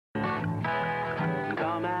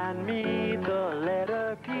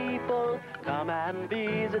and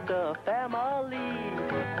visit the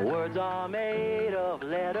family. Words are made of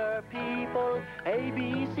letter people. A,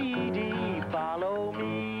 B, C, D, follow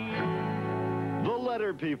me. The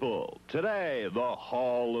Letter People. Today, the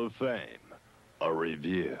Hall of Fame. A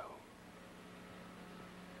review.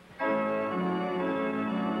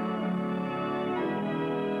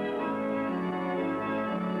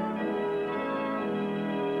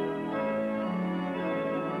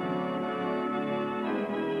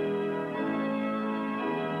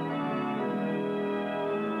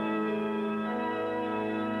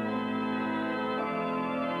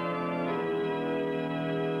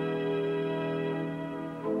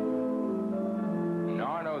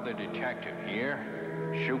 The detective here,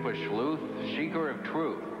 super sleuth, seeker of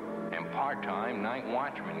truth, and part-time night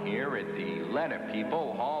watchman here at the Letter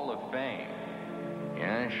People Hall of Fame.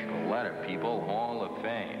 Yes, the Letter People Hall of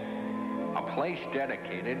Fame. A place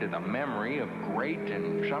dedicated to the memory of great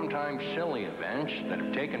and sometimes silly events that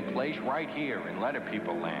have taken place right here in Letter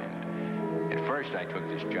People land. At first I took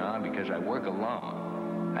this job because I work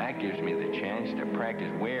alone. That gives me the chance to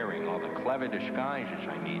practice wearing all the clever disguises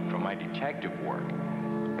I need for my detective work.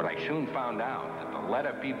 But I soon found out that the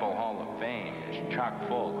Letter People Hall of Fame is chock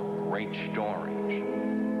full of great stories.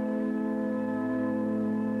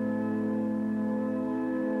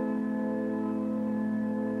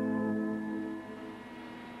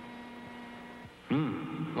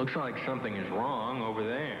 Looks like something is wrong over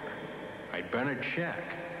there. I'd better check.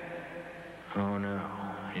 Oh no,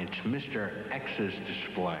 it's Mr. X's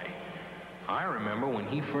display. I remember when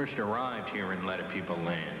he first arrived here in Letter People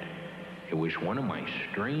land. It was one of my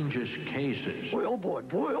strangest cases. Boy, oh boy,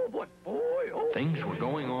 boy, oh boy, boy, oh. Things were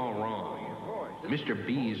going all wrong. Mr.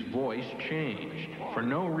 B's voice changed for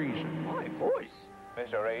no reason. My voice.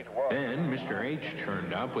 Mr. H. was. Then Mr. H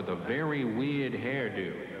turned up with a very weird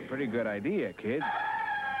hairdo. A pretty good idea, kid.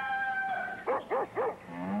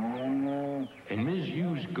 And Ms.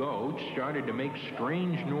 U's goat started to make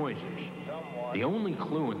strange noises. The only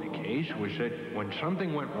clue in the case was that when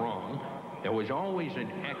something went wrong, there was always an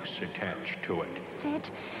X attached to it. Ed,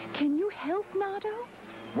 can you help, Nardo?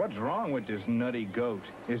 What's wrong with this nutty goat?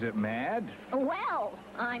 Is it mad? Well,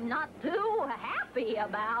 I'm not too happy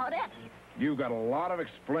about it. You've got a lot of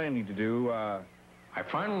explaining to do. I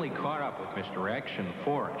finally caught up with Mr. X in the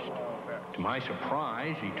forest. To my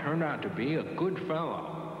surprise, he turned out to be a good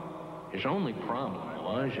fellow. His only problem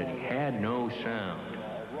was that he had no sound.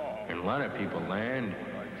 In Letter People land,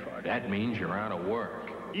 that means you're out of work.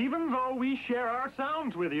 Even though we share our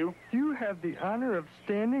sounds with you, you have the honor of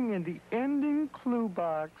standing in the ending clue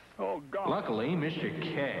box. Oh, God. Luckily, Mr.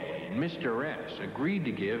 K and Mr. S agreed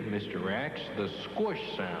to give Mr. X the squish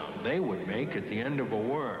sound they would make at the end of a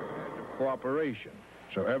word. Cooperation,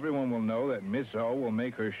 so everyone will know that Miss O will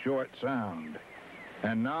make her short sound.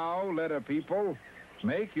 And now, Letter People,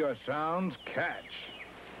 make your sounds catch.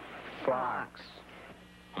 Fox.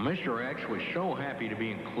 Well, Mr. X was so happy to be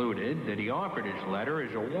included that he offered his letter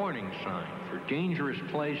as a warning sign for dangerous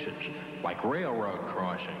places like railroad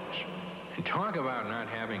crossings. And talk about not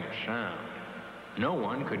having a sound. No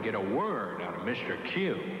one could get a word out of Mr.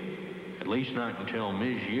 Q. At least not until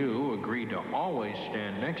Ms. U agreed to always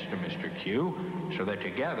stand next to Mr. Q so that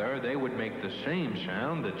together they would make the same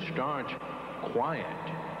sound that starts quiet.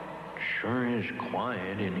 Sure is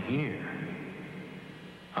quiet in here.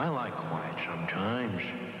 I like quiet sometimes.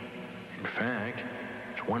 In fact,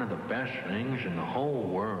 it's one of the best things in the whole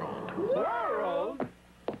world. World?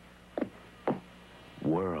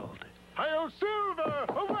 World. Hi-yo, Silver!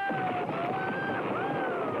 Away!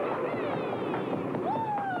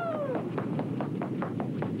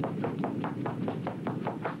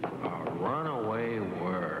 A runaway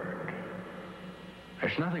word.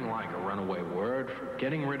 There's nothing like a runaway word for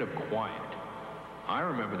getting rid of quiet. I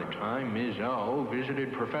remember the time Ms. O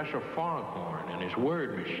visited Professor Foghorn and his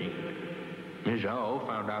word machine. Ms. O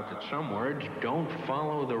found out that some words don't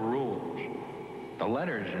follow the rules. The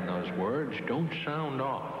letters in those words don't sound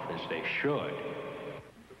off as they should.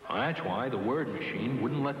 That's why the word machine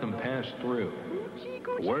wouldn't let them pass through.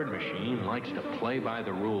 The word machine likes to play by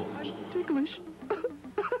the rules. Ticklish.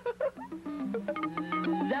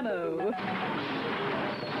 Demo.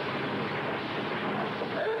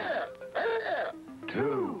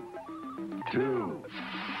 Two.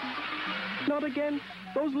 Not again.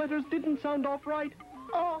 Those letters didn't sound off right.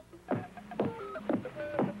 Oh.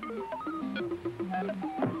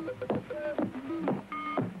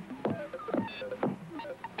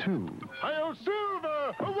 Two. Hi-yo,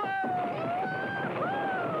 Silver!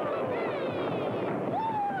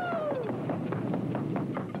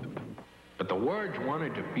 The words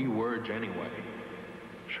wanted to be words anyway,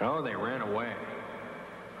 so they ran away.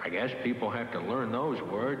 I guess people have to learn those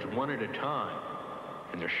words one at a time.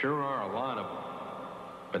 And there sure are a lot of them.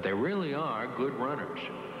 But they really are good runners.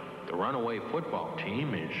 The runaway football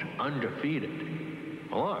team is undefeated.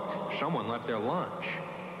 Look, someone left their lunch.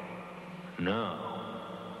 No,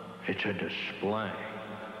 it's a display.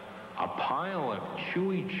 A pile of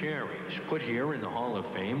chewy cherries put here in the Hall of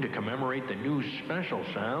Fame to commemorate the new special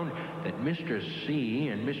sound that Mr. C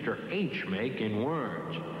and Mr. H make in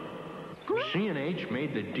words. C and H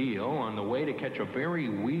made the deal on the way to catch a very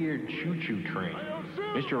weird choo-choo train.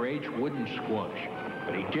 Mr. H wouldn't squash,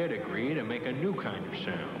 but he did agree to make a new kind of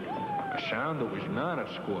sound. A sound that was not a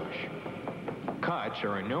squish. Cuts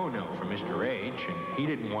are a no-no for Mr. H, and he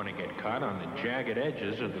didn't want to get cut on the jagged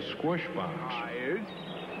edges of the squish box. Tired?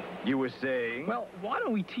 You were saying? Well, why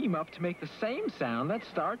don't we team up to make the same sound that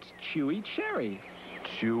starts Chewy Cherry?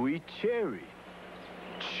 Chewy cherry.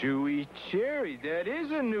 Chewy cherry. That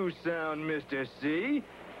is a new sound, Mr. C.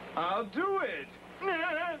 I'll do it.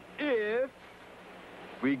 If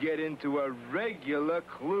we get into a regular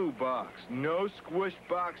clue box. No squish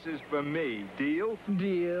boxes for me. Deal?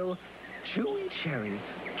 Deal. Chewy Cherry.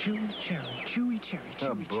 Chewy Cherry. Chewy Cherry.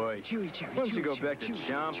 Oh, boy. Chewy Cherry. Why don't you go back to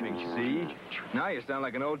chomping, see? Now you sound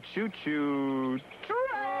like an old choo-choo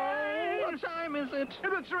train. What time is it?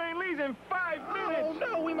 The train leaves in 5 minutes. Oh,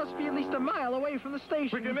 no, we must be at least a mile away from the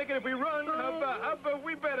station. We can make it if we run. Hubba,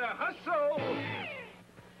 we better hustle.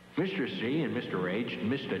 Mr. C and Mr. H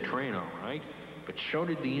missed a train all right, but so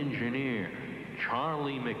did the engineer,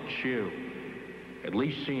 Charlie McChew. At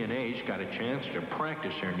least C and H got a chance to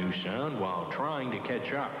practice their new sound while trying to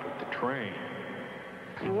catch up with the train.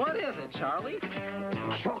 What is it, Charlie?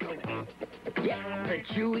 Chocolate. Yeah, the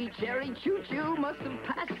Chewy Cherry Choo-Choo must have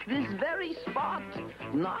passed this very spot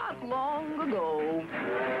not long ago.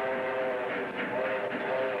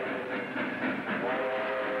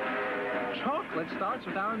 Chocolate starts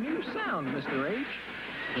with our new sound, Mr.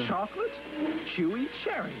 H. Chocolate, Chewy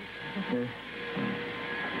Cherry.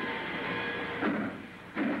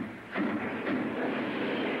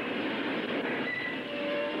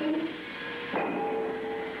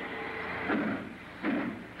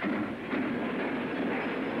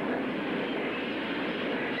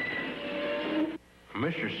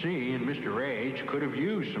 Mr. C and Mr. H could have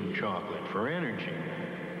used some chocolate for energy.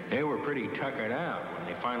 They were pretty tuckered out when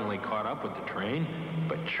they finally caught up with the train,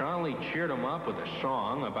 but Charlie cheered them up with a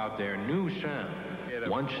song about their new sound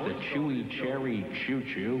once the Chewy Cherry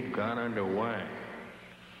Choo-Choo got underway.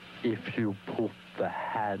 If you put the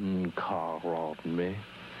handcar on me,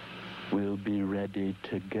 we'll be ready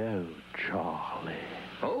to go, Charlie.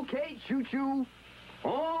 Okay, Choo-Choo.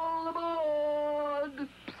 All aboard!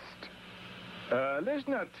 Let's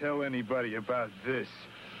not tell anybody about this.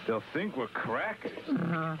 They'll think we're cracked.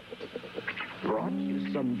 Brought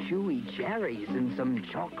you some chewy cherries and some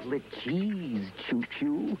chocolate cheese,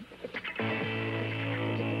 Choo-Choo.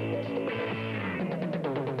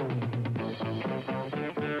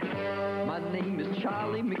 My name is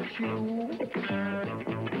Charlie McChew.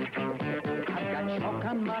 I've got chalk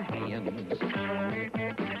on my hands.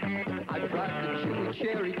 I drive the chewy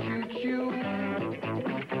cherry choo-choo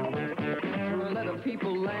through a lot of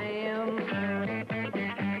people land.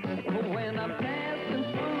 When I'm passing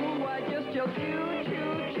through, I just yell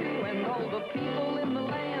choo-choo-choo, and all the people in the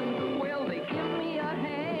land, well, they give me a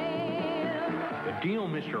hand. The deal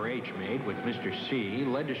Mr. H made with Mr. C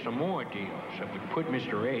led to some more deals that would put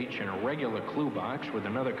Mr. H in a regular clue box with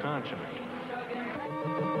another consonant.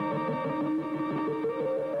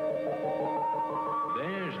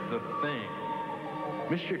 There's the thing.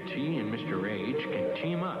 Mr. T and Mr. H can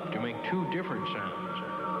team up to make two different sounds.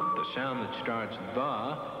 The sound that starts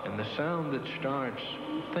the and the sound that starts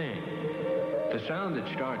thing. The sound that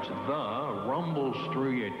starts the rumbles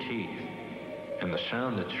through your teeth. And the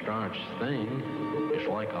sound that starts thing is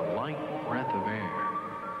like a light breath of air.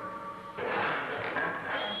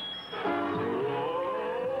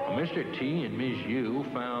 Mr. T and Ms. U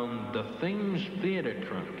found the Things Theater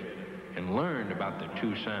Trunk and learned about the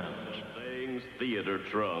two sounds. Things Theater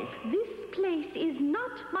Trunk. This place is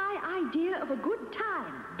not my idea of a good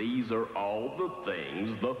time. These are all the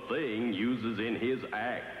things the thing uses in his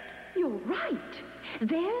act. You're right.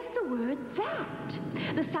 There's the word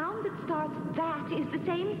that. The sound that starts that is the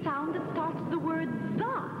same sound that starts the word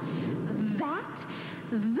the. That,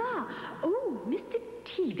 the. Oh, Mr.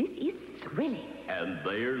 T, this is thrilling. And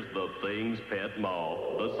there's the thing's pet moth.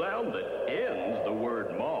 The sound that ends the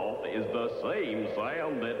word moth is the same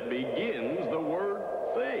sound that begins the word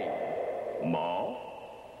thing. Moth,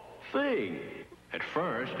 thing. At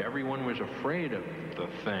first, everyone was afraid of the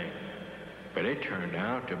thing, but it turned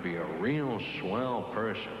out to be a real swell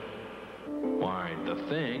person. Why, the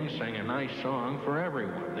Thing sang a nice song for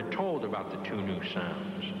everyone that told about the two new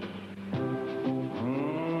sounds.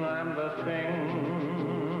 I'm the Thing.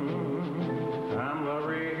 I'm the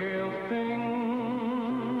real thing.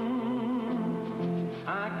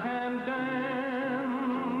 I can dance.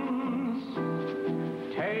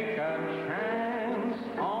 Take a chance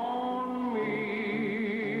on me.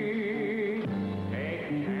 Take a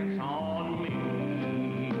chance on me.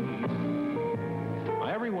 Well,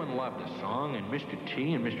 everyone loved the song, and Mr.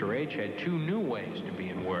 T and Mr. H had two new ways to be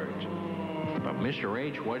in words. But Mr.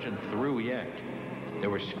 H wasn't through yet. There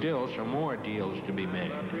were still some more deals to be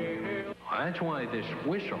made. That's why this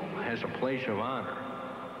whistle has a place of honor.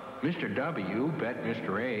 Mr. W bet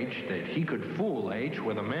Mr. H that he could fool H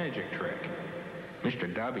with a magic trick. Mr.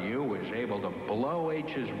 W was able to blow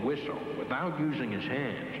H's whistle without using his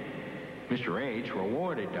hands. Mr. H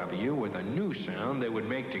rewarded W with a new sound they would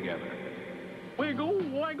make together. Wiggle,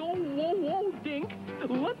 waggle, whoa, whoa, dink.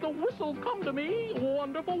 Let the whistle come to me,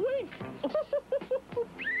 wonderful wink.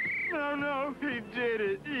 No, he did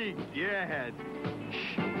it. Egad.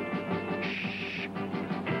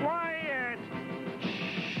 Quiet!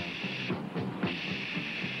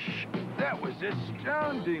 That was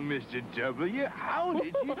astounding, Mr. W. How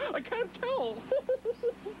did you... I can't tell.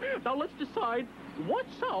 Now let's decide what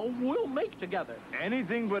sound we'll make together.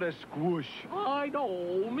 Anything but a squish. I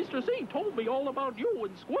know. Mr. Z told me all about you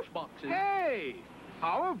and squish boxes. Hey,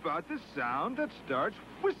 how about the sound that starts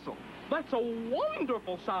whistle? That's a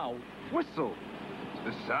wonderful sound. Whistle.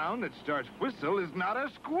 The sound that starts whistle is not a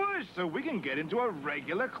squish, so we can get into a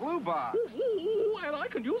regular clue box. Ooh, and I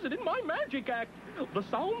can use it in my magic act. The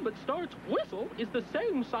sound that starts whistle is the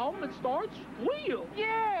same sound that starts wheel.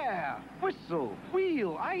 Yeah, whistle,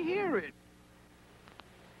 wheel, I hear it.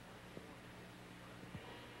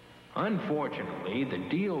 Unfortunately, the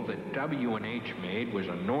deal that W and H made was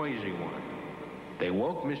a noisy one. They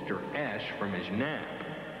woke Mr. S from his nap.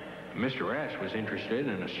 Mr. S was interested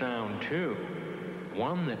in a sound, too.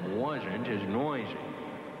 One that wasn't as noisy.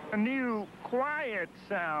 A new quiet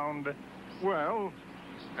sound. Well,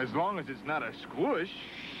 as long as it's not a squish.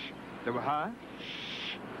 Huh?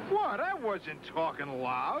 What? I wasn't talking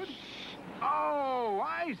loud. Oh,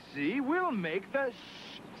 I see. We'll make the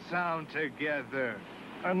sh sound together.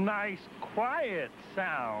 A nice quiet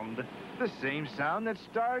sound. The same sound that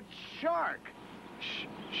starts shark.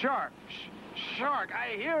 Shark. Shark,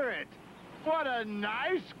 I hear it. What a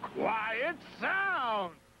nice, quiet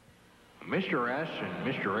sound. Mr. S and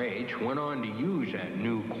Mr. H went on to use that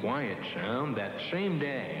new quiet sound that same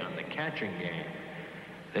day on the catching game.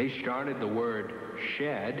 They started the word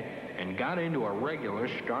shed and got into a regular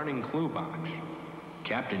starting clue box.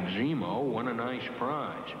 Captain Zemo won a nice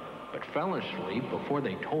prize, but fell asleep before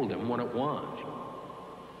they told him what it was.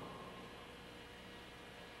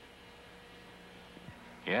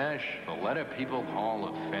 Yes, the Letter People Hall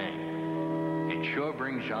of Fame. It sure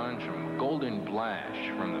brings on some golden blasts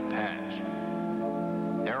from the past.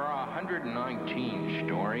 There are 119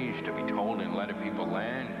 stories to be told in Letter People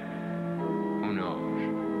Land. Who knows?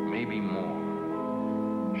 Maybe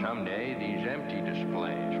more. Someday, these empty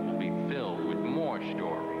displays will be filled with more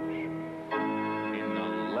stories.